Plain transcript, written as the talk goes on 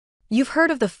You've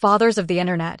heard of the fathers of the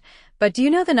internet, but do you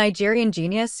know the Nigerian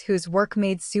genius whose work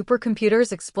made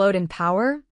supercomputers explode in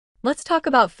power? Let's talk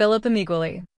about Philip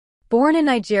Emeagwali. Born in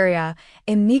Nigeria,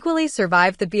 Emeagwali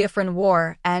survived the Biafran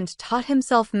War and taught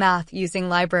himself math using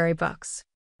library books.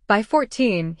 By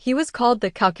 14, he was called the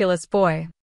calculus boy.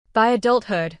 By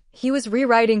adulthood, he was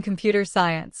rewriting computer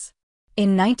science.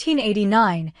 In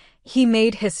 1989, he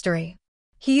made history.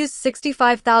 He used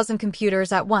 65,000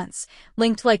 computers at once,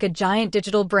 linked like a giant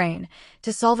digital brain,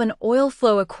 to solve an oil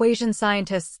flow equation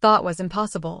scientists thought was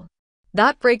impossible.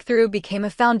 That breakthrough became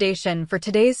a foundation for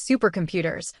today's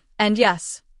supercomputers, and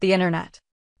yes, the internet.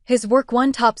 His work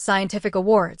won top scientific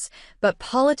awards, but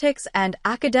politics and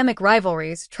academic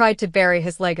rivalries tried to bury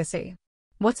his legacy.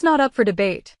 What's not up for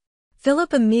debate? Philip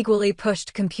Emeagwali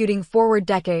pushed computing forward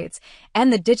decades,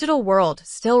 and the digital world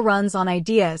still runs on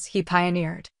ideas he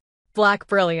pioneered. Black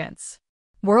brilliance.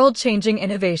 World-changing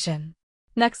innovation.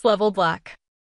 Next level black.